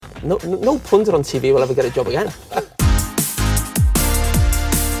no punter on TV will ever get a job again.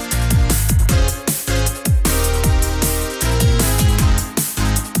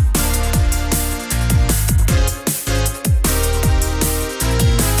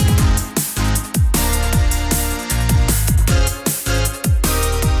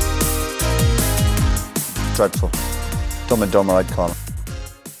 Dreadful. Dumb and dumber, I'd call him.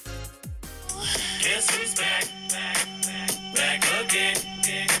 Guess who's back? Back again.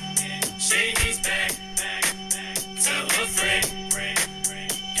 Shady's back. Tell a friend.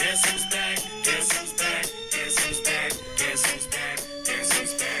 Guess who's back? Guess who's back? Guess who's back? Guess who's back? Guess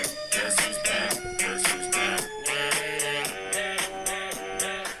who's back? Guess who's back? Guess who's back?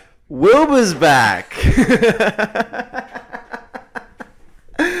 Wilbur's back.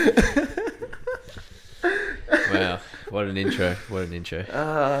 Wow, what an intro.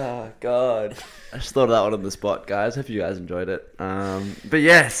 Oh, God. I just thought of that one on the spot, guys. Hope you guys enjoyed it. But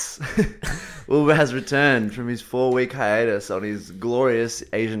yes, Wilbur has returned from his 4-week hiatus on his glorious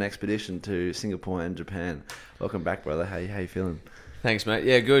Asian expedition to Singapore and Japan. Welcome back, brother. How you feeling? Thanks, mate.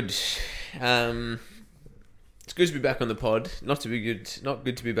 Yeah, good. It's good to be back on the pod. Not good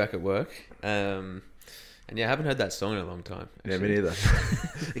to be back at work. And yeah, I haven't heard that song in a long time. Actually. Yeah, me neither.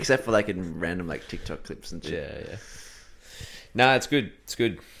 Except for like in random like TikTok clips and shit. Yeah. No, it's good.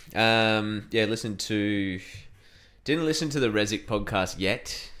 Yeah, didn't listen to the Rezik podcast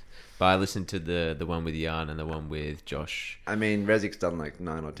yet, but I listened to the one with Jan and the one with Josh. I mean, Rezik's done like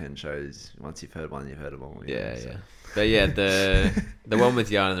 9 or 10 shows. Once you've heard one, you've heard them all. Yeah. But yeah, the one with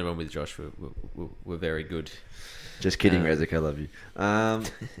Jan and the one with Josh were very good. Just kidding, Rezik. I love you.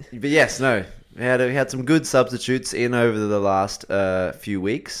 But yes, no. We had some good substitutes in over the last few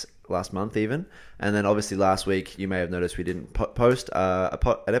weeks, last month even. And then obviously last week, you may have noticed we didn't post an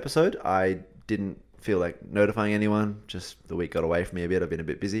episode. I didn't feel like notifying anyone. Just the week got away from me a bit. I've been a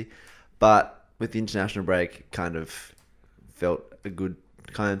bit busy. But with the international break, kind of felt a good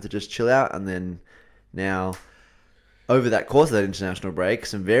time to just chill out. And then now, over that course of that international break,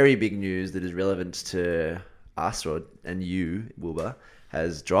 some very big news that is relevant to us and you, Wilbur,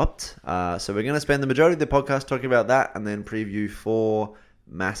 has dropped. So we're going to spend the majority of the podcast talking about that and then preview 4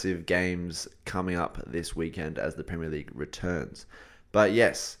 massive games coming up this weekend as the Premier League returns. But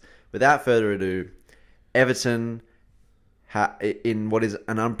yes, without further ado, Everton, in what is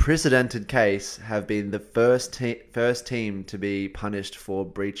an unprecedented case, have been the first team to be punished for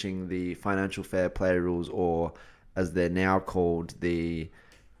breaching the financial fair play rules, or as they're now called, the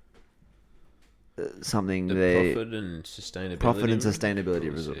profit and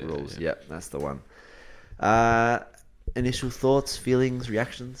sustainability rules. Yeah. Yep, that's the one. Initial thoughts, feelings,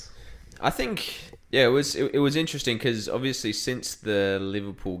 reactions? I think it was interesting because obviously since the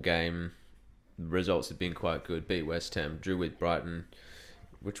Liverpool game, results have been quite good. Beat West Ham, drew with Brighton,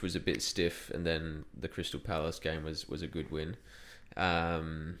 which was a bit stiff, and then the Crystal Palace game was a good win.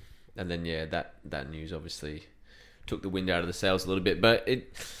 And then that news obviously took the wind out of the sails a little bit, but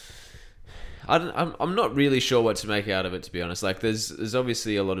I'm not really sure what to make out of it, to be honest. Like, there's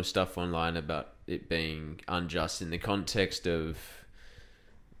obviously a lot of stuff online about it being unjust in the context of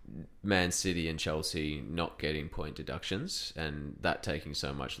Man City and Chelsea not getting point deductions and that taking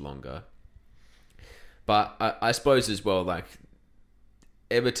so much longer. But I suppose as well, like,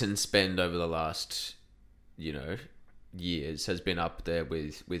 Everton's spend over the last, years has been up there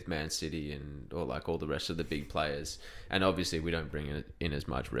with Man City or like all the rest of the big players, and obviously we don't bring in as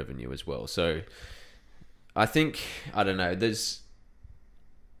much revenue as well. So I think, I don't know, there's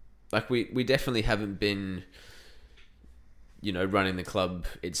like we definitely haven't been running the club,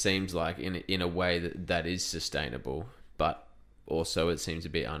 it seems like, in a way that is sustainable, but also it seems a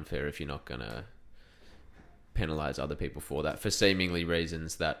bit unfair if you're not gonna penalise other people for that, for seemingly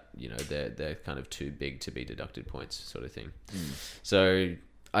reasons that they're kind of too big to be deducted points, sort of thing. So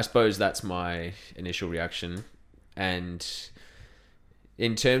I suppose that's my initial reaction. And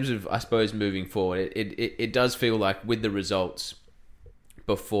in terms of, I suppose, moving forward, it does feel like with the results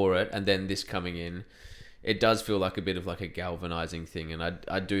before it and then this coming in, it does feel like a bit of like a galvanising thing, and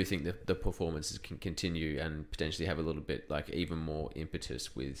I do think that the performances can continue and potentially have a little bit like even more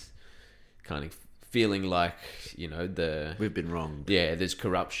impetus with kind of feeling like, we've been wronged. Yeah, there's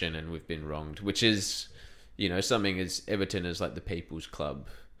corruption and we've been wronged, which is, something as Everton as like the people's club,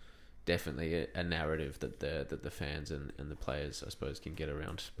 definitely a narrative that the fans and the players, I suppose, can get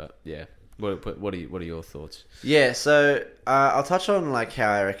around. But yeah, what are your thoughts? Yeah, so I'll touch on like how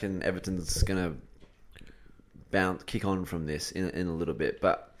I reckon Everton's gonna kick on from this in a little bit.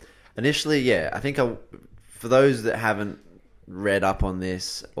 But initially, yeah, I think for those that haven't read up on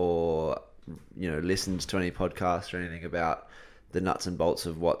this or listened to any podcasts or anything about the nuts and bolts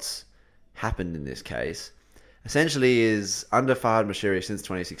of what's happened in this case, essentially is under Farhad Moshiri since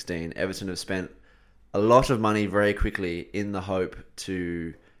 2016, Everton have spent a lot of money very quickly in the hope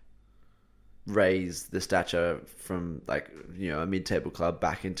to raise the stature from a mid-table club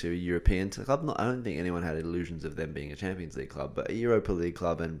back into a European club. I don't think anyone had illusions of them being a Champions League club, but a Europa League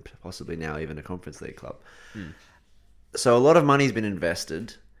club and possibly now even a Conference League club. So a lot of money's been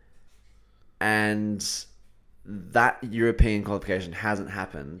invested, and that European qualification hasn't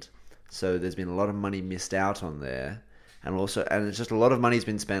happened. So there's been a lot of money missed out on there. And it's just a lot of money's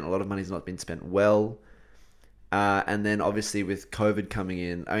been spent. A lot of money's not been spent well. And then obviously with COVID coming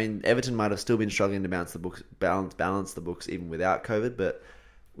in, I mean, Everton might have still been struggling to balance the books even without COVID. But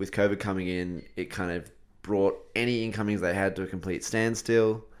with COVID coming in, it kind of brought any incomings they had to a complete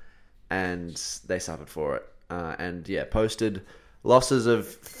standstill, and they suffered for it. Posted losses of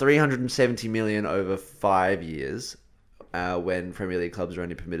 370 million over 5 years, when Premier League clubs are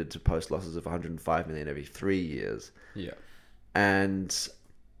only permitted to post losses of 105 million every 3 years. Yeah. And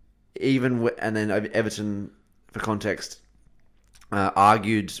then Everton, for context,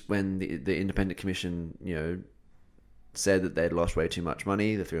 argued when the independent commission, said that they'd lost way too much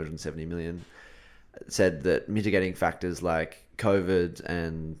money, the 370 million, said that mitigating factors like COVID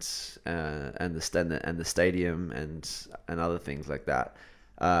and the stadium and other things like that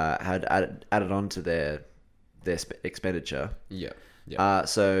had added on to their expenditure. Yeah.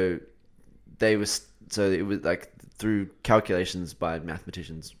 So it was like, through calculations by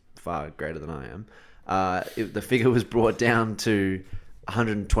mathematicians far greater than I am, the figure was brought down to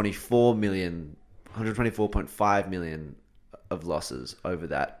 124.5 million of losses over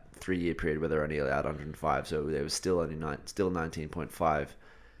that 3-year period, where they're only allowed 105. So there was still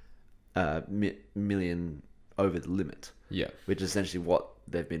 19.5 million over the limit. Yeah. Which is essentially what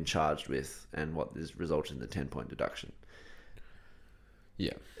they've been charged with, and what is resulted in the 10-point deduction.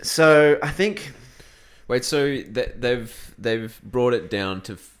 Yeah. So I think. Wait. So they've brought it down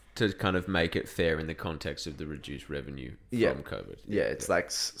to kind of make it fair in the context of the reduced revenue from COVID. Yeah, it's like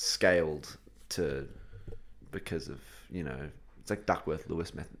scaled to, because of, it's like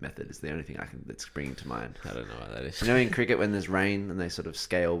Duckworth-Lewis method is the only thing that's springing to mind. I don't know what that is. In cricket when there's rain and they sort of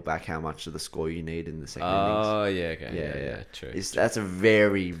scale back how much of the score you need in the second innings. Oh, yeah, okay. Yeah, true. That's a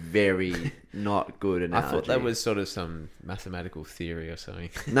very, very not good analogy. I thought that was sort of some mathematical theory or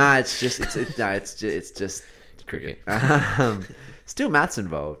something. Nah, it's just Cricket. Still maths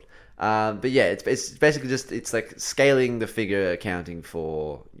involved. But yeah, it's basically just, it's like scaling the figure, accounting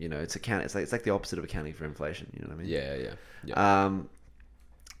for, it's like the opposite of accounting for inflation. You know what I mean? Yeah.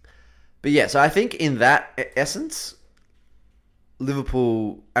 But yeah, so I think in that essence,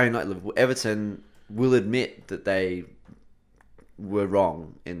 Everton will admit that they were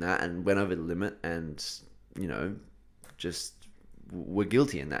wrong in that and went over the limit, and just were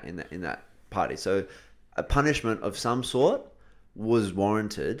guilty in that party. So a punishment of some sort was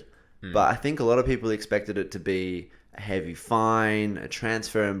warranted. But I think a lot of people expected it to be a heavy fine, a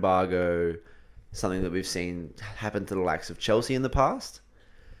transfer embargo, something that we've seen happen to the likes of Chelsea in the past.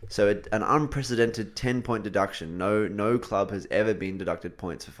 So an unprecedented 10-point deduction. No club has ever been deducted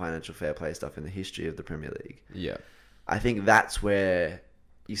points for financial fair play stuff in the history of the Premier League. Yeah. I think that's where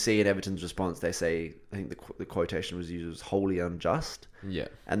you see in Everton's response, they say, I think the quotation was used as wholly unjust. Yeah.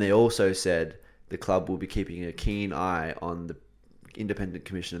 And they also said the club will be keeping a keen eye on the independent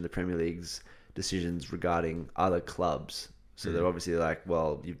commission and the Premier League's decisions regarding other clubs. So they're obviously like,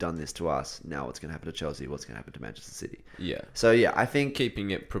 well, you've done this to us. Now what's going to happen to Chelsea? What's going to happen to Manchester City? Yeah. So yeah, I think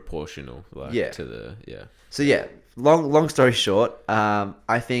keeping it proportional, to the So yeah, long story short,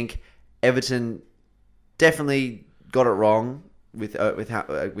 I think Everton definitely got it wrong with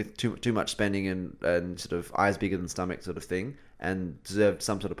too much spending and sort of eyes bigger than stomach sort of thing, and deserved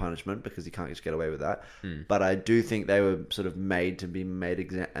some sort of punishment because you can't just get away with that. But I do think they were sort of made to be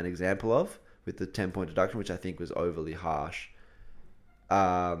made an example of with the 10-point deduction, which I think was overly harsh,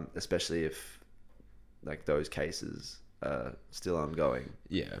 especially if like those cases are still ongoing.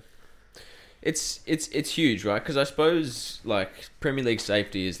 Yeah. It's huge, right? Because I suppose like Premier League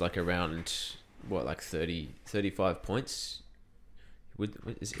safety is like around 35 points.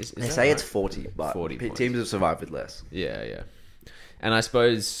 They say it's 40, but 40 teams have survived with less. Yeah. And I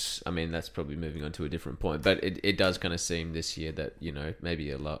suppose, I mean, that's probably moving on to a different point, but it does kind of seem this year that,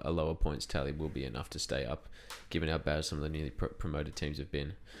 maybe a lower points tally will be enough to stay up, given how bad some of the newly promoted teams have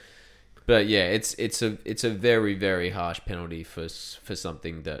been. But yeah, it's a very, very harsh penalty for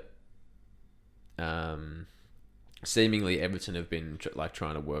something that seemingly Everton have been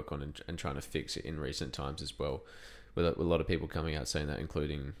trying to work on and trying to fix it in recent times as well, with a lot of people coming out saying that,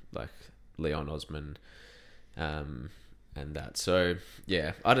 including like Leon Osman, and that. So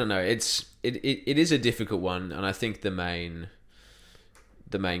yeah, I don't know. It is a difficult one, and I think the main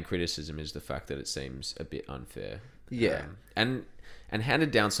criticism is the fact that it seems a bit unfair. Yeah. And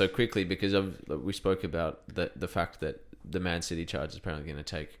handed down so quickly because we spoke about the fact that the Man City charge is apparently going to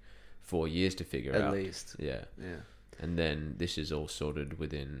take 4 years to figure out. At least. Yeah. Yeah. And then this is all sorted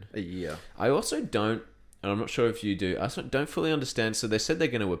within a year. I also don't, and I'm not sure if you do, I also don't fully understand. So they said they're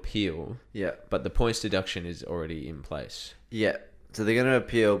going to appeal. Yeah. But the points deduction is already in place. Yeah. So they're going to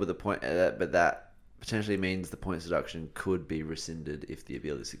appeal, but but that potentially means the points deduction could be rescinded if the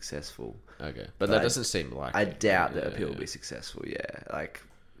appeal is successful. Okay. But that doesn't seem like I it. doubt the appeal will be successful, yeah. Like,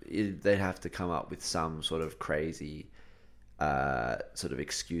 they'd have to come up with some sort of crazy sort of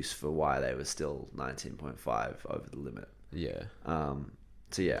excuse for why they were still 19.5 over the limit. Yeah.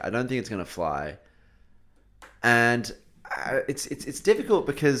 So, yeah, I don't think it's going to fly. And it's difficult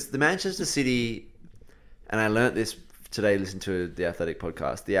because the Manchester City, and I learnt this today, listen to the Athletic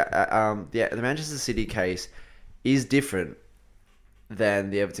podcast. The Manchester City case is different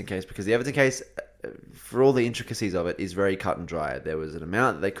than the Everton case because the Everton case, for all the intricacies of it, is very cut and dry. There was an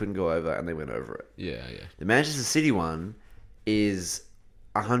amount that they couldn't go over, and they went over it. Yeah, yeah. The Manchester City one is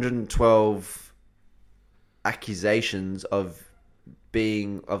 112 accusations of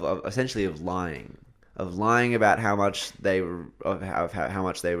essentially lying about how much they were how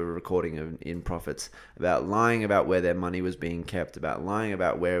much they were recording in profits, about lying about where their money was being kept, about lying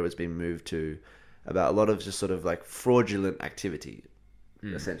about where it was being moved to, about a lot of just sort of like fraudulent activity,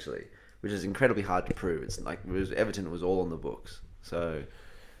 essentially, which is incredibly hard to prove. It's like Everton, it was all on the books. So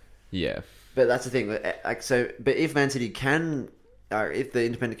yeah, but that's the thing. Like, so, but if Man City can. If the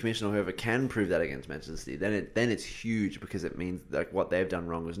independent commission or whoever can prove that against Manchester City, then it's huge because it means like what they've done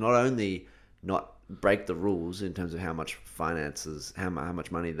wrong was not only not break the rules in terms of how much finances, how much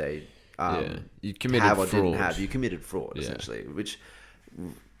money they you committed have or fraud. didn't have. You committed fraud, essentially, which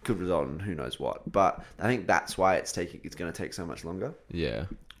could result in who knows what. But I think that's why it's going to take so much longer. Yeah.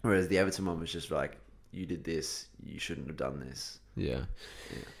 Whereas the Everton one was just like, you did this, you shouldn't have done this. Yeah.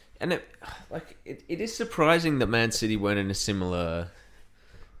 And it is surprising that Man City weren't in a similar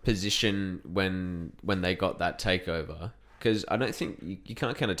position when they got that takeover. Because I don't think you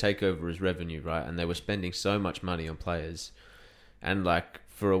can't kind of take over as revenue, right? And they were spending so much money on players, and like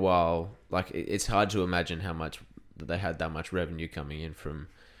for a while, like it's hard to imagine how much they had that much revenue coming in from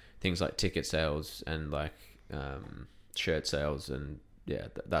things like ticket sales and like shirt sales and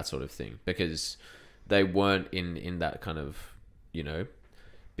that sort of thing, because they weren't in that kind of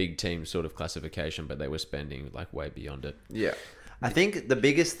big team sort of classification, but they were spending like way beyond it. Yeah, I think the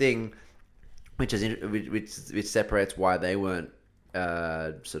biggest thing which separates why they weren't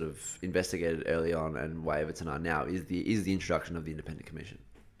sort of investigated early on and why Everton are now is the introduction of the independent commission.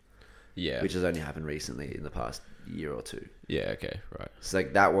 Yeah, which has only happened recently in the past year or two. Yeah, okay, right. So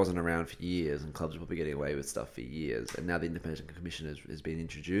like that wasn't around for years, and clubs were probably getting away with stuff for years, and now the independent commission has been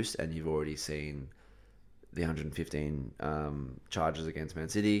introduced, and you've already seen the 115 charges against Man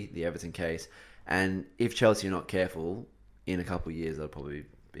City, the Everton case, and if Chelsea are not careful, in a couple of years they'll probably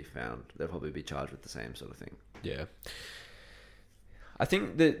be charged with the same sort of thing. Yeah. I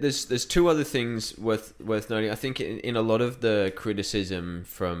think that there's two other things worth noting. I think in a lot of the criticism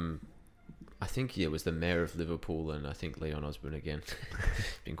from, I think it was the mayor of Liverpool and I think Leon Osborne again,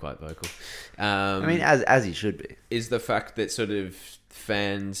 been quite vocal. I mean, as he should be, is the fact that sort of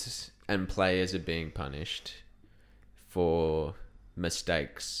fans and players are being punished for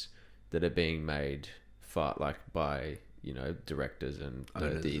mistakes that are being made by directors and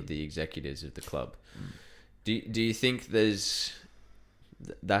the executives of the club. Do you think that's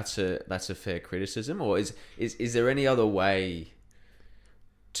a fair criticism, or is there any other way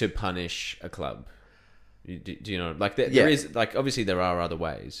to punish a club? Do you know, like there is, like obviously there are other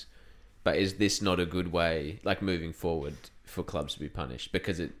ways, but is this not a good way, like moving forward, for clubs to be punished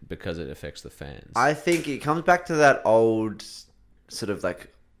because it affects the fans? I think it comes back to that old sort of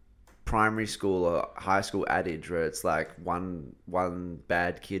like primary school or high school adage where it's like one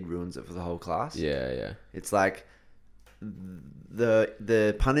bad kid ruins it for the whole class. Yeah. It's like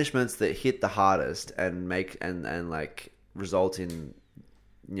the punishments that hit the hardest and make and like result in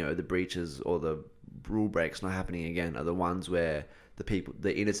the breaches or the rule breaks not happening again are the ones where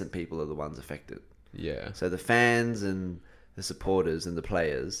the innocent people are the ones affected. Yeah. So the fans and the supporters and the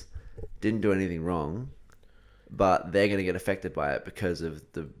players didn't do anything wrong, but they're going to get affected by it because of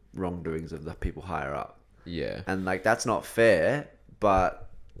the wrongdoings of the people higher up. Yeah. And like that's not fair, but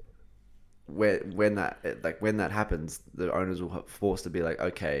when that happens, the owners will be forced to be like,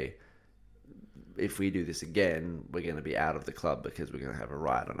 okay, if we do this again, we're going to be out of the club because we're going to have a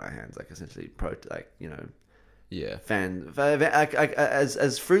riot on our hands, like essentially Yeah.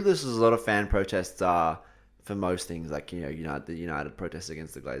 As fruitless as a lot of fan protests are for most things, like the United protests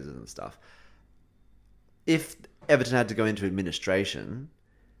against the Glazers and stuff. If Everton had to go into administration,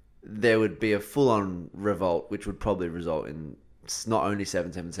 there would be a full-on revolt, which would probably result in not only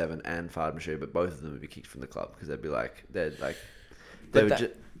 777 and Fahad Mashiri, but both of them would be kicked from the club because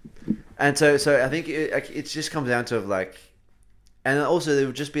and so I think it just comes down to and also there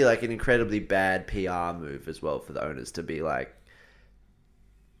would just be like an incredibly bad PR move as well for the owners to be like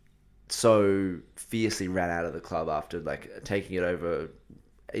so fiercely ran out of the club after like taking it over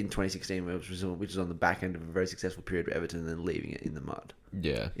in 2016, which was on the back end of a very successful period with Everton, and then leaving it in the mud.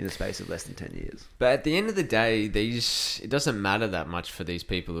 Yeah. In the space of less than 10 years. But at the end of the day, it doesn't matter that much for these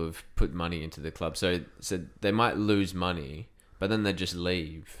people who have put money into the club. So they might lose money, but then they just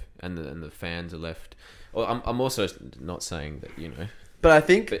leave, and the fans are left. Well, I'm also not saying that, But I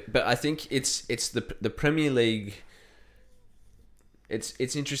think... But I think it's the Premier League...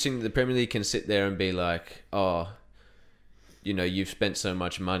 It's interesting that the Premier League can sit there and be like, oh... you've spent so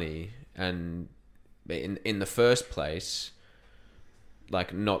much money, and in the first place,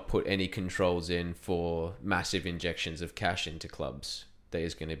 like not put any controls in for massive injections of cash into clubs that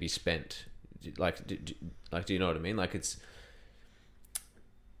is going to be spent. Do you know what I mean? Like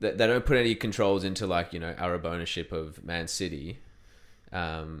they don't put any controls into Arab ownership of Man City.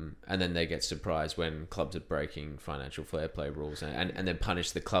 And then they get surprised when clubs are breaking financial fair play rules and then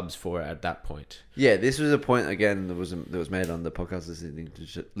punish the clubs for it at that point. Yeah, this was a point, again, that was made on the podcast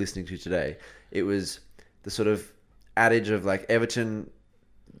listening to today. It was the sort of adage of like Everton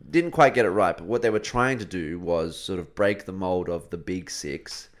didn't quite get it right, but what they were trying to do was sort of break the mold of the big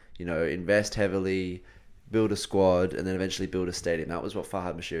six, invest heavily, build a squad, and then eventually build a stadium. That was what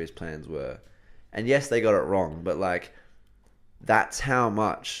Fahad Mashiri's plans were. And yes, they got it wrong, but like... that's how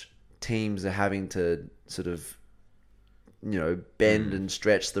much teams are having to sort of, bend and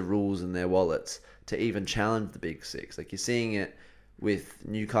stretch the rules in their wallets to even challenge the big six. Like you're seeing it with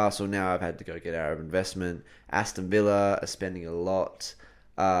Newcastle now. I've had to go get Arab investment. Aston Villa are spending a lot.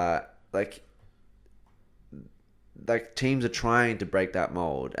 Like teams are trying to break that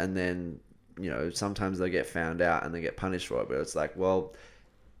mold, and then sometimes they get found out and they get punished for it. But it's like, well,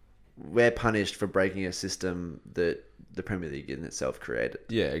 we're punished for breaking a system that the Premier League in itself created.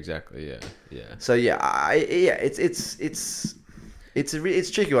 Yeah, exactly. Yeah. So it's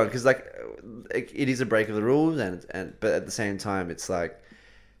a tricky one because it is a break of the rules, but at the same time, it's like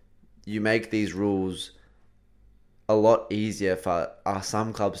you make these rules a lot easier for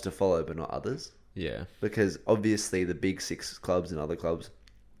some clubs to follow, but not others. Yeah, because obviously the big six clubs and other clubs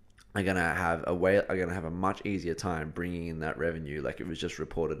are gonna have a much easier time bringing in that revenue. Like it was just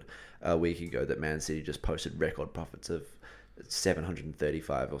reported a week ago that Man City just posted record profits of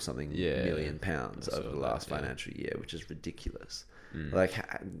 735 or something million pounds over the last financial year, which is ridiculous. Like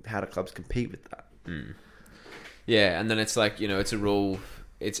how do clubs compete with that? Yeah, and then it's like it's a rule.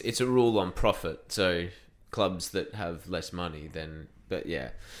 It's a rule on profit. So clubs that have less money, then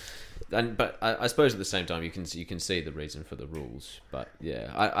but I suppose at the same time you can see the reason for the rules. But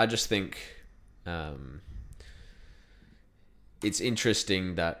yeah, I just think it's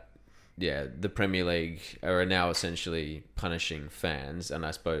interesting that the Premier League are now essentially punishing fans, and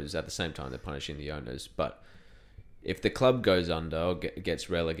I suppose at the same time they're punishing the owners. But if the club goes under or gets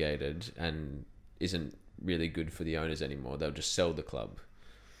relegated and isn't really good for the owners anymore, they'll just sell the club,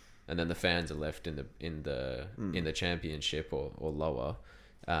 and then the fans are left in the Championship or lower.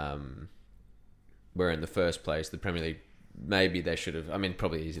 Where in the first place, the Premier League, maybe they should have,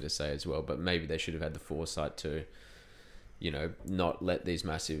 probably easy to say as well, but maybe they should have had the foresight to, not let these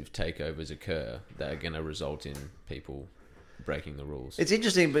massive takeovers occur that are going to result in people breaking the rules. It's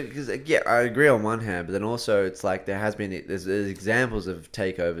interesting because, I agree on one hand, but then also it's like there's examples of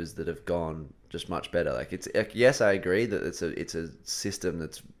takeovers that have gone just much better. Like yes, I agree that it's a system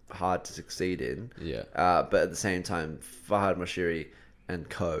that's hard to succeed in. Yeah. But at the same time, Fahad Mashiri and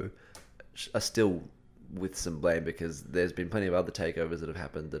co are still with some blame because there's been plenty of other takeovers that have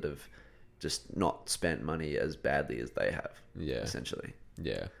happened that have just not spent money as badly as they have. Yeah. Essentially.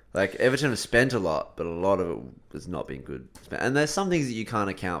 Yeah. Like Everton have spent a lot, but a lot of it has not been good. And there's some things that you can't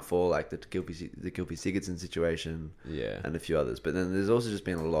account for, like the Gylfi Sigurdsson situation, and a few others. But then there's also just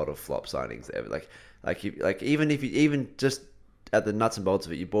been a lot of flop signings there. Even just at the nuts and bolts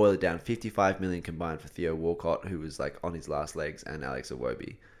of it, you boil it down, 55 million combined for Theo Walcott, who was like on his last legs, and Alex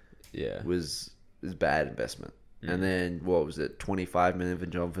Iwobi. Yeah, was bad investment. And then what was it, 25 million for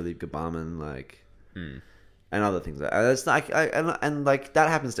John Philippe Gbamin, and other things. And it's like, and like that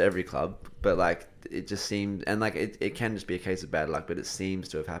happens to every club, but like it just seems, and like it can just be a case of bad luck, but it seems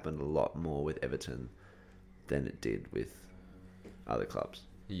to have happened a lot more with Everton than it did with other clubs.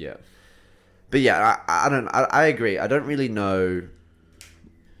 Yeah. But yeah, I agree. I don't really know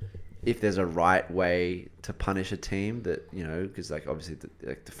if there's a right way to punish a team that, because like obviously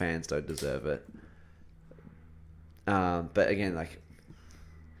the fans don't deserve it. But again, like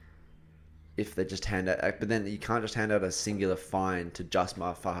if they just hand out, but then you can't just hand out a singular fine to just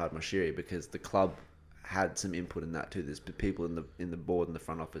Farhad Moshiri because the club had some input in that too. There's people in the board and the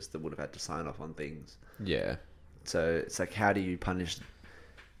front office that would have had to sign off on things. Yeah. So it's like, how do you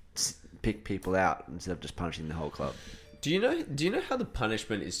pick people out instead of just punishing the whole club? Do you know how the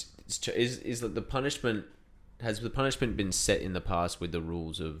punishment is that the punishment has the punishment been set in the past with the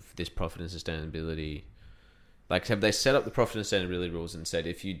rules of this profit and sustainability? Like, have they set up the profit and sustainability rules and said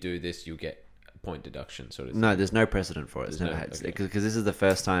if you do this you'll get a point deduction sort of thing? No, there's no precedent for it. Okay. Because this is the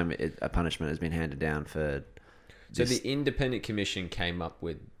first time a punishment has been handed down for. So the independent commission came up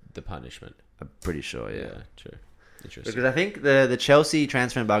with the punishment. I'm pretty sure, yeah. True. Interesting. Because I think the Chelsea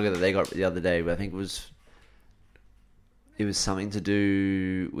transfer embargo that they got the other day, I think it was something to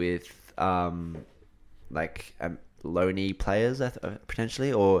do with loanee players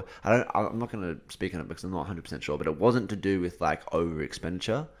potentially, or I'm not going to speak on it because I'm not 100% sure, but it wasn't to do with like over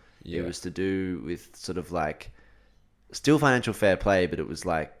expenditure. Yeah. It was to do with sort of like still financial fair play, but it was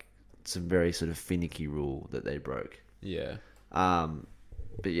like some very sort of finicky rule that they broke. Yeah.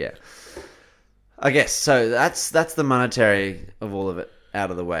 But yeah, I guess so. That's the monetary of all of it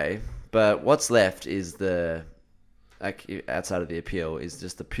out of the way. But what's left is outside of the appeal is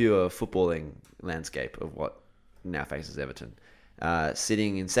just the pure footballing landscape of what now faces Everton.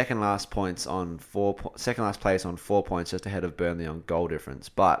 Sitting in second last place on 4 points, just ahead of Burnley on goal difference,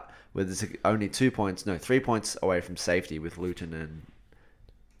 but with only 3 points away from safety with Luton and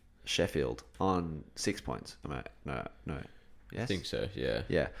Sheffield on 6 points. No. Yes? I think so. Yeah.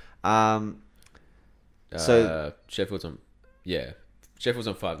 Yeah. Sheffield's on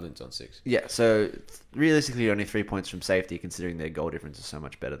 5, Luton's on 6. Yeah, so realistically, only 3 points from safety, considering their goal difference is so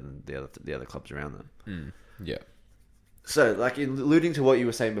much better than the other clubs around them. Yeah. So, like alluding to what you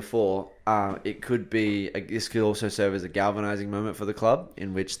were saying before, it could be this could also serve as a galvanizing moment for the club,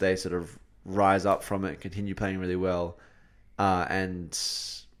 in which they sort of rise up from it, continue playing really well, and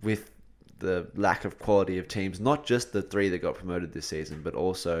with the lack of quality of teams, not just the 3 that got promoted this season, but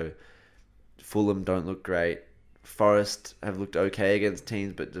also Fulham don't look great. Forest have looked okay against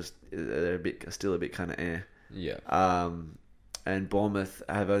teams, but just they're still a bit kind of eh. Yeah. And Bournemouth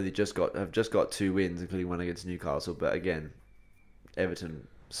have just got 2 wins, including one against Newcastle. But again, Everton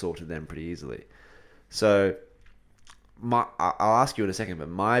sorted them pretty easily. So I'll ask you in a second, but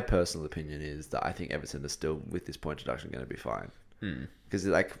my personal opinion is that I think Everton are still, with this point deduction, going to be fine. Because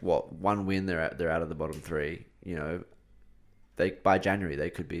one win, they're out of the bottom 3. By January they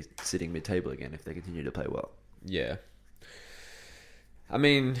could be sitting mid-table again if they continue to play well. Yeah. I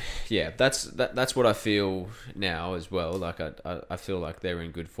mean, yeah, that's what I feel now as well. Like I feel like they're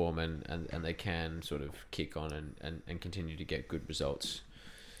in good form and they can sort of kick on and continue to get good results.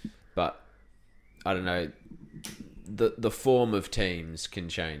 But I don't know, the form of teams can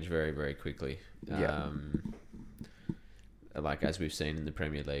change very, very quickly. Yeah. Like as we've seen in the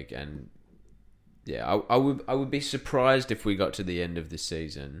Premier League, and yeah, I would be surprised if we got to the end of the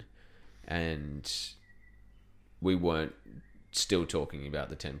season and we weren't still talking about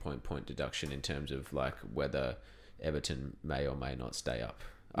the 10-point deduction in terms of like whether Everton may or may not stay up.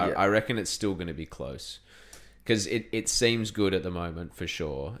 Yeah. I reckon it's still going to be close because it seems good at the moment for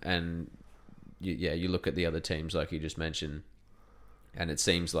sure. And you look at the other teams like you just mentioned, and it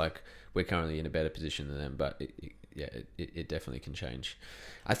seems like we're currently in a better position than them. But it definitely can change.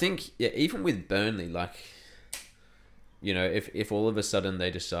 I think even with Burnley, like if all of a sudden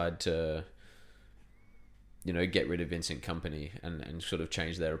they decide to get rid of Vincent Kompany and sort of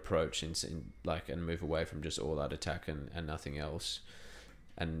change their approach and move away from just all out attack and nothing else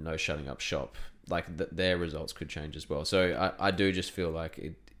and no shutting up shop, their results could change as well. So I do just feel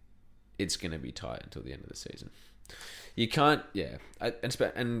like it's going to be tight until the end of the season. You can't,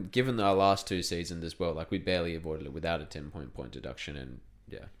 and given our last 2 seasons as well, we barely avoided it without a 10-point deduction, and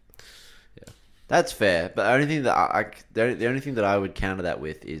yeah. That's fair, but the only thing that I would counter that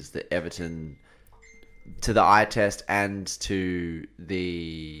with is that Everton, to the eye test and to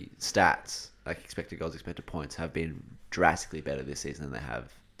the stats, like expected goals, expected points, have been drastically better this season than they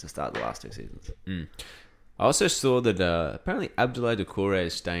have to start the last 2 seasons. I also saw that apparently Abdoulaye Doucouré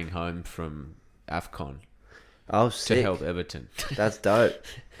is staying home from AFCON. Oh, sick. To help Everton. That's dope.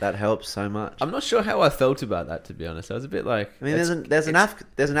 That helps so much. I'm not sure how I felt about that, to be honest. I was a bit like... I mean, there's an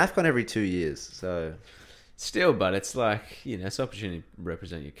AFCON every 2 years, so... Still, but it's like, it's an opportunity to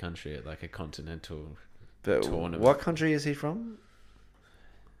represent your country at a continental But tournament. what country is he from?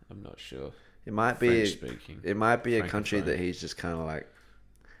 I'm not sure. It might be. French speaking. It might be a country Francophone. that he's just kind of like.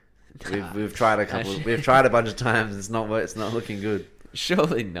 Nah. We've tried a couple. We've tried a bunch of times. It's not looking good.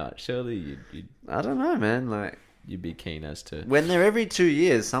 Surely not. Surely I don't know, man. Like you'd be keen as to. when they're every 2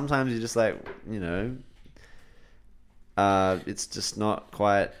 years, sometimes you're just like, it's just not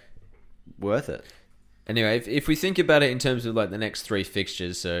quite worth it. Anyway, if we think about it in terms of like the next 3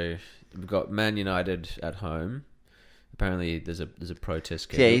 fixtures, so we've got Man United at home. Apparently, there's a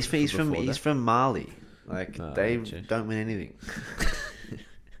protest. Yeah, he's from Mali. Like they true. don't win anything.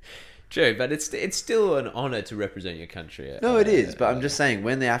 True, but it's still an honour to represent your country. No, it is. But I'm just saying,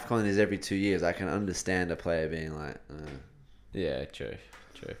 when the AFCON is every 2 years, I can understand a player being like, Yeah, true.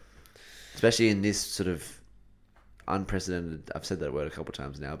 especially in this sort of unprecedented. I've said that word a couple of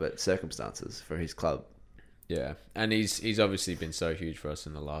times now, but circumstances for his club. Yeah, and he's obviously been so huge for us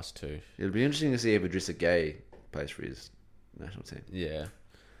in the last 2. It'll be interesting to see if Idrissa Gueye plays for his national team. Yeah,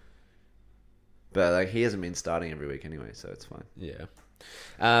 But like he hasn't been starting every week anyway, so it's fine. yeah.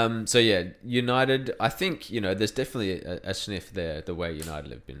 So yeah, United. I think there's definitely a sniff there. The way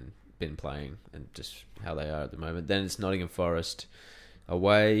United have been playing and just how they are at the moment. Then it's Nottingham Forest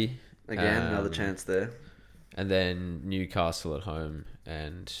away Again, another chance there. and then Newcastle at home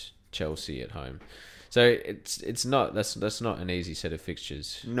and Chelsea at home. So it's not that's not an easy set of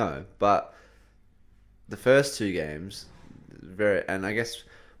fixtures. No, but the first 2 games, and I guess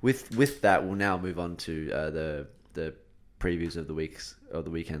with that we'll now move on to the previews of the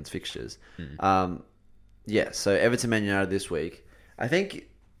weekend's fixtures. So Everton Man United this week. I think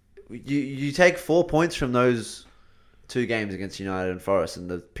you take 4 points from those 2 games against United and Forest, and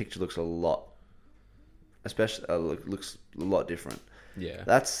the picture looks a lot, especially looks a lot different. Yeah,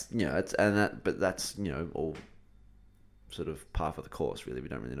 That's that's all sort of par for the course. Really, we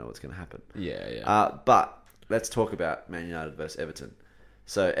don't really know what's going to happen. yeah. But let's talk about Man United versus Everton.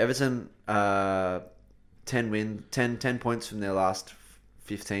 So Everton, 10 points from their last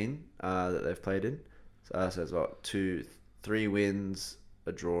 15 that they've played in. So it's what 3 wins,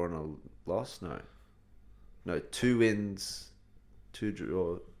 a draw, and a loss. No, 2 wins, 2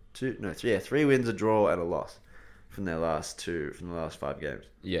 draw, 2 no 3 3 wins, a draw, and a loss from the last 5 games.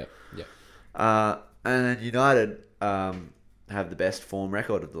 Yeah. And then United have the best form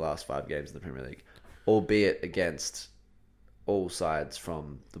record of the last 5 games in the Premier League, albeit against all sides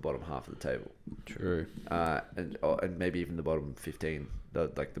from the bottom half of the table. True. And maybe even the bottom 15,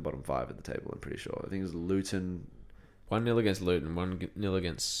 like the bottom 5 of the table, I'm pretty sure. I think it was Luton. 1-0 against Luton, 1-0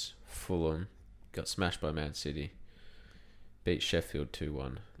 against Fulham. Got smashed by Man City. Beat Sheffield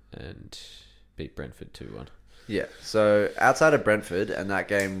 2-1 and beat Brentford 2-1. Yeah, so outside of Brentford, and that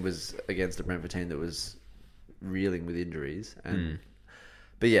game was against a Brentford team that was reeling with injuries.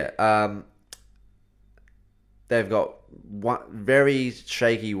 But yeah, they've got very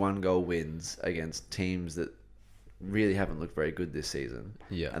shaky 1-goal wins against teams that really haven't looked very good this season.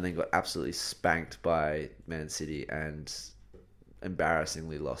 Yeah. And then got absolutely spanked by Man City and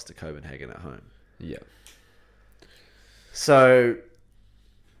embarrassingly lost to Copenhagen at home. Yeah. So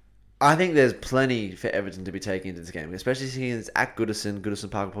I think there's plenty for Everton to be taking into this game, especially seeing it's at Goodison.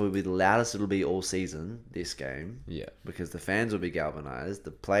 Goodison Park will probably be the loudest it'll be all season, this game. Yeah. Because the fans will be galvanised. The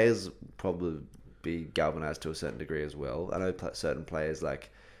players will probably be galvanised to a certain degree as well. I know certain players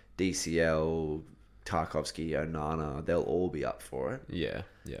like DCL, Tarkovsky, Onana, they'll all be up for it. Yeah.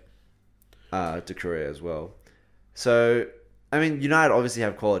 Doucouré as well. So, I mean, United obviously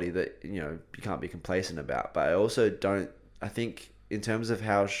have quality that, you can't be complacent about. But I also don't... I think in terms of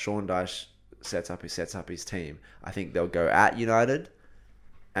how Sean Dyche sets up his team, I think they'll go at United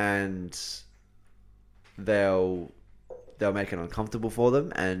and they'll make it uncomfortable for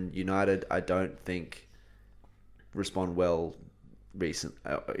them. And United, I don't think, respond well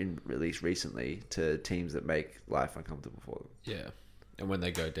at least recently to teams that make life uncomfortable for them. Yeah. And when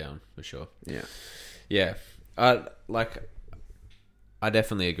they go down, for sure. Yeah. Yeah. I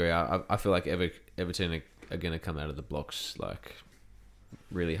definitely agree. I feel like Everton are going to come out of the blocks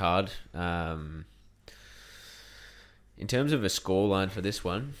really hard. In terms of a scoreline for this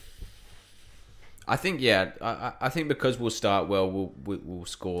one, I think I think because we'll start well, we'll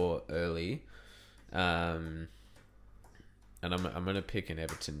score early, and I'm going to pick an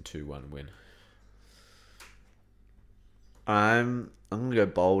Everton 2-1 win. I'm going to go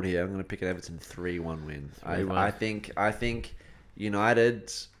bold here. I'm going to pick an Everton 3-1 win. 3-1. I think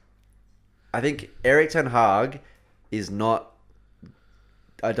United. I think Erik ten Hag is not.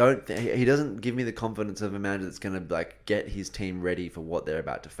 I don't. He doesn't give me the confidence of a manager that's going to get his team ready for what they're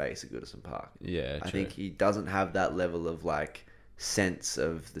about to face at Goodison Park. Yeah, I true. think he doesn't have that level of sense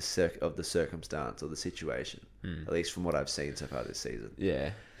of the circumstance or the situation, at least from what I've seen so far this season.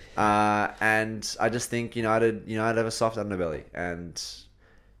 Yeah. And I just think United have a soft underbelly, and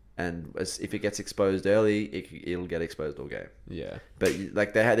if it gets exposed early, it'll get exposed all game. Yeah. But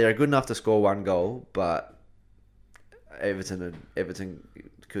like they're good enough to score one goal, but Everton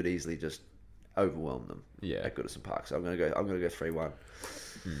could easily just overwhelm them. Yeah. At Goodison Park. So I'm gonna go 3-1.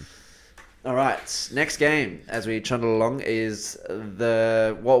 All right, next game as we trundle along is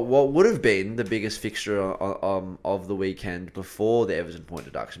what would have been the biggest fixture of the weekend before the Everton point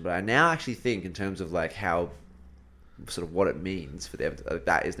deduction, but I now actually think in terms of like how sort of what it means for the Everton,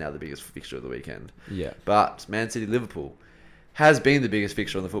 that is now the biggest fixture of the weekend. Yeah. But Man City Liverpool has been the biggest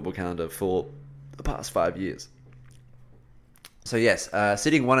fixture on the football calendar for the past 5 years. So yes,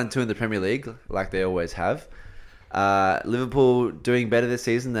 sitting 1 and 2 in the Premier League like they always have. Liverpool doing better this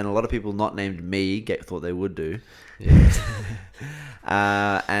season than a lot of people not named me thought they would do.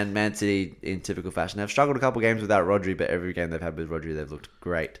 Yeah. And Man City, in typical fashion, have struggled a couple games without Rodri, but every game they've had with Rodri, they've looked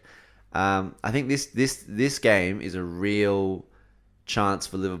great. I think this game is a real chance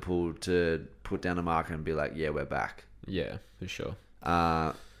for Liverpool to put down a marker and be like, yeah, we're back. Yeah, for sure.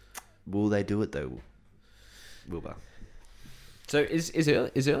 Will they do it though, Wilbur? So is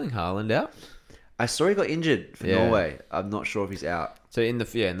Erling Haaland out? I saw he got injured for Norway. I'm not sure if he's out. So in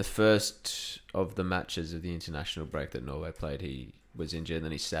the first of the matches of the international break that Norway played, he was injured and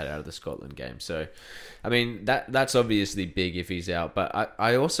then he sat out of the Scotland game. So, I mean, that's obviously big if he's out. But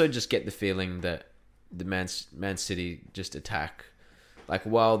I also just get the feeling that the Man City just attack, like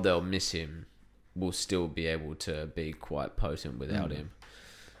while they'll miss him, will still be able to be quite potent without him.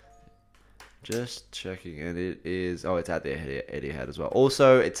 Just checking, and it is. Oh, it's at the Etihad as well.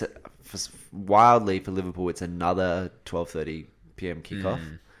 Also, it's wildly for Liverpool. It's another 12:30 p.m. kickoff.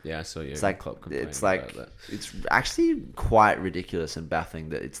 Yeah, I saw you. It's like it's actually quite ridiculous and baffling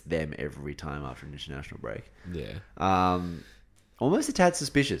that it's them every time after an international break. Yeah. Almost a tad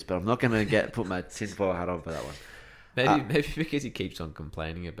suspicious, but I'm not going to put my tinfoil hat on for that one. Maybe because he keeps on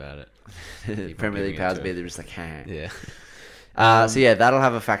complaining about it. Premier League powers be, they're just like, Yeah. So yeah, that'll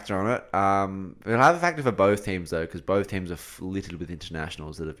have a factor on it. It'll have a factor for both teams though, because both teams are littered with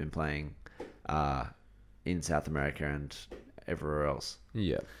internationals that have been playing in South America and everywhere else.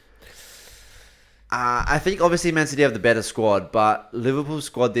 Yeah. I think obviously Man City have the better squad, but Liverpool's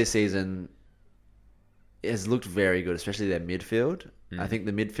squad this season has looked very good, especially their midfield. I think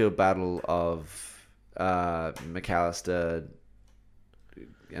the midfield battle of McAllister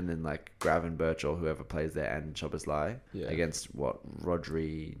and then like Gravenberch or whoever plays there and Szoboszlai against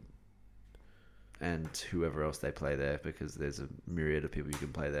Rodri and whoever else they play there, because there's a myriad of people you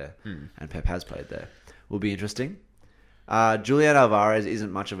can play there and Pep has played there, will be interesting. Julian Alvarez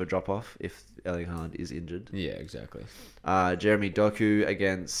isn't much of a drop-off if Erling Haaland is injured. Yeah, exactly. Jeremy Doku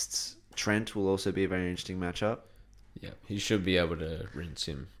against Trent will also be a very interesting matchup. Yeah, he should be able to rinse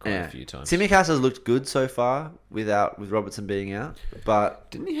him quite a few times. Tsimikas has looked good so far with Robertson being out,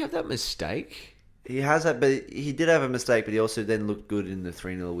 but didn't he have that mistake? He has that, but he did have a mistake. But he also then looked good in the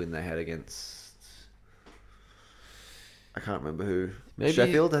 3-0 win they had against. I can't remember who.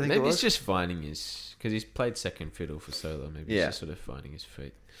 Sheffield, I think it was. Maybe he's just finding his, because he's played second fiddle for so long. Maybe he's just sort of finding his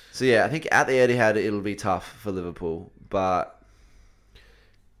feet. So yeah, I think at the Etihad it'll be tough for Liverpool, but.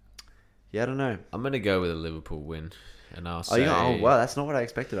 Yeah, I don't know. I'm gonna go with a Liverpool win, and I'll say. Oh wow, that's not what I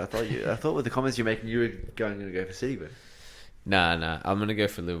expected. I thought with the comments you're making, you were going to go for City win. Nah. I'm gonna go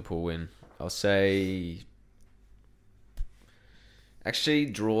for Liverpool win. I'll say. Actually,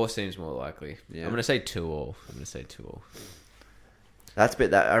 draw seems more likely. Yeah. I'm gonna say 2-2. That's a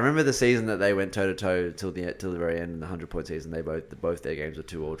bit that I remember the season that they went toe to toe till the very end in the 100-point season. They both their games were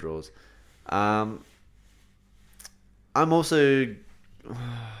 2-2 draws. I'm also.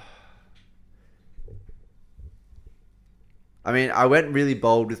 I mean, I went really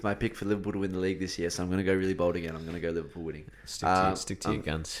bold with my pick for Liverpool to win the league this year, so I'm going to go really bold again. I'm going to go Liverpool winning. Stick to your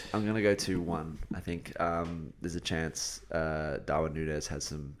guns. I'm going to go 2-1. I think there's a chance Darwin Núñez has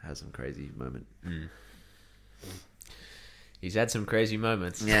some crazy moment. He's had some crazy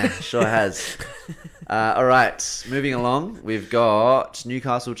moments. Yeah, sure has. All right, moving along, we've got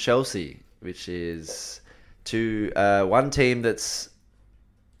Newcastle-Chelsea, which is one team that's...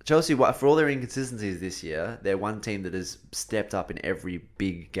 Chelsea, for all their inconsistencies this year, they're one team that has stepped up in every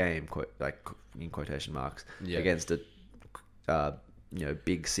big game, like in quotation marks, against a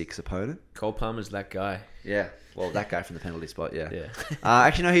big six opponent. Cole Palmer's that guy. Yeah, well, that guy from the penalty spot. Yeah. Yeah.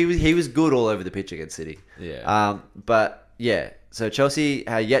 No, he was good all over the pitch against City. Yeah. But yeah, so Chelsea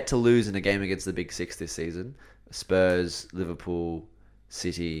are yet to lose in a game against the big six this season: Spurs, Liverpool,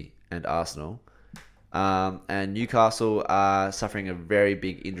 City, and Arsenal. And Newcastle are suffering a very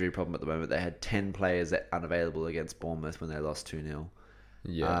big injury problem at the moment. They had 10 players that unavailable against Bournemouth when they lost 2-0.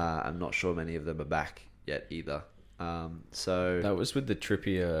 Yeah. I'm not sure many of them are back yet either. So That was with the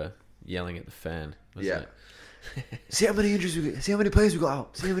Trippier yelling at the fan, wasn't it? See how many injuries we got. See how many players we got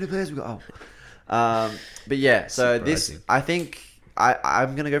out. See how many players we got out. But yeah, so Surprising. I think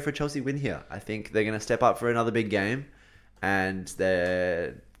I'm going to go for a Chelsea win here. I think they're going to step up for another big game, and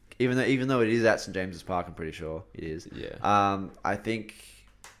they're even though it is at St James's Park, I'm pretty sure it is. Yeah. I think.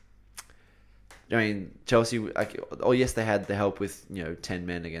 I mean, Chelsea. Yes, they had the help with 10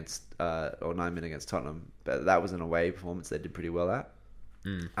 men against or 9 men against Tottenham, but that was an away performance they did pretty well at.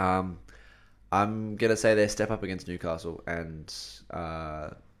 I'm gonna say they step up against Newcastle and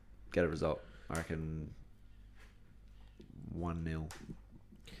get a result. I reckon 1-0.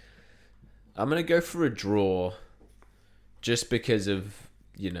 I'm going to go for a draw just because of,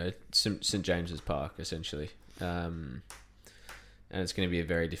 St James's Park, essentially. And it's going to be a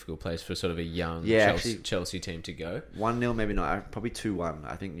very difficult place for sort of a young Chelsea team to go. 1-0, maybe not. Probably 2-1.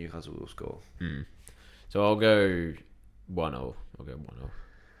 I think Newcastle will score. So I'll go 1-0. I'll go 1-0.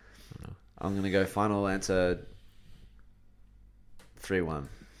 I'm going to go final answer 3-1.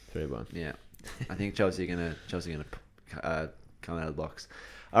 3-1. Yeah. I think Chelsea are going to come out of the box.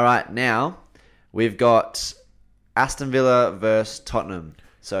 All right, now we've got Aston Villa versus Tottenham.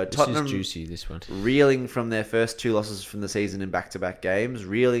 So Tottenham This is juicy, this one. reeling from their first 2 losses from the season in back-to-back games,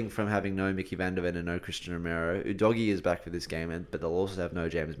 reeling from having no Mickey van der Ven and no Christian Romero. Udogie is back for this game, but they'll also have no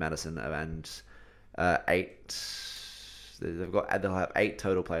James Maddison and 8. They'll have 8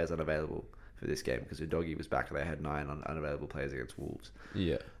 total players unavailable for this game because Udogie was back and they had 9 unavailable players against Wolves.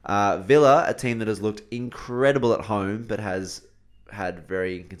 Yeah. Villa, a team that has looked incredible at home but has had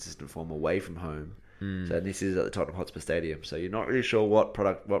very inconsistent form away from home. So this is at the Tottenham Hotspur Stadium. So you're not really sure what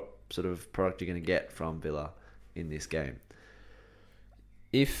sort of product you're going to get from Villa in this game.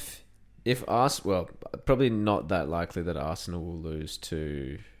 If probably not that likely that Arsenal will lose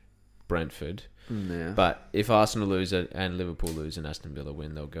to Brentford. Yeah. But if Arsenal lose and Liverpool lose and Aston Villa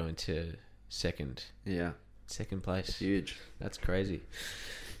win, they'll go into second place. Huge. That's crazy.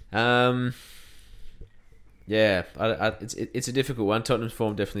 Yeah, it's a difficult one. Tottenham's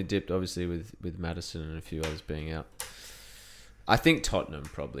form definitely dipped, obviously, with Maddison and a few others being out. I think Tottenham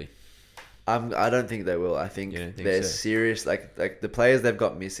probably. I don't think they will. I think they're serious. Like the players they've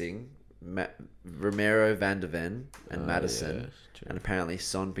got missing: Romero, Van der Ven, and Maddison, and apparently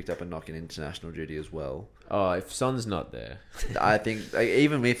Son picked up a knock in international duty as well. Oh, if Son's not there, I think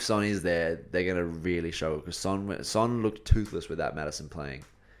even if Son is there, they're gonna really show it because Son looked toothless with that Maddison playing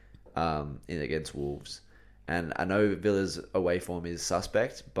in against Wolves. And I know Villa's away form is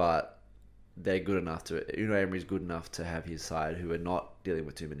suspect, but they're good enough to... Unai Emery's good enough to have his side, who are not dealing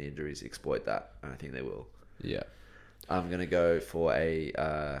with too many injuries, exploit that. And I think they will. Yeah. I'm going to go for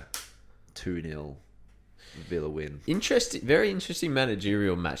a 2-0 Villa win. Very interesting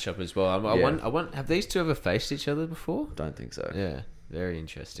managerial matchup as well. I want. Have these two ever faced each other before? Don't think so. Yeah, very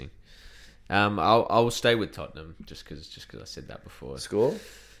interesting. I'll stay with Tottenham just because I said that before. Score?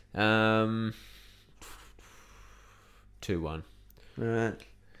 2-1. All right.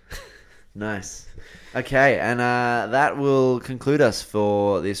 Nice. Okay, and that will conclude us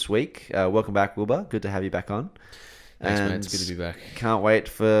for this week. Welcome back, Wilbur. Good to have you back on. Thanks, mate. It's good to be back. Can't wait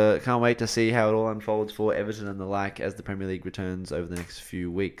to see how it all unfolds for Everton and the like as the Premier League returns over the next few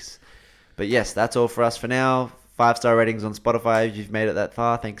weeks. But yes, that's all for us for now. 5-star ratings on Spotify if you've made it that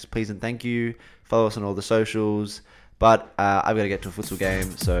far. Thanks, please, and thank you. Follow us on all the socials. But I've got to get to a futsal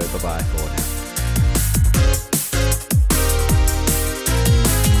game, so bye-bye for now.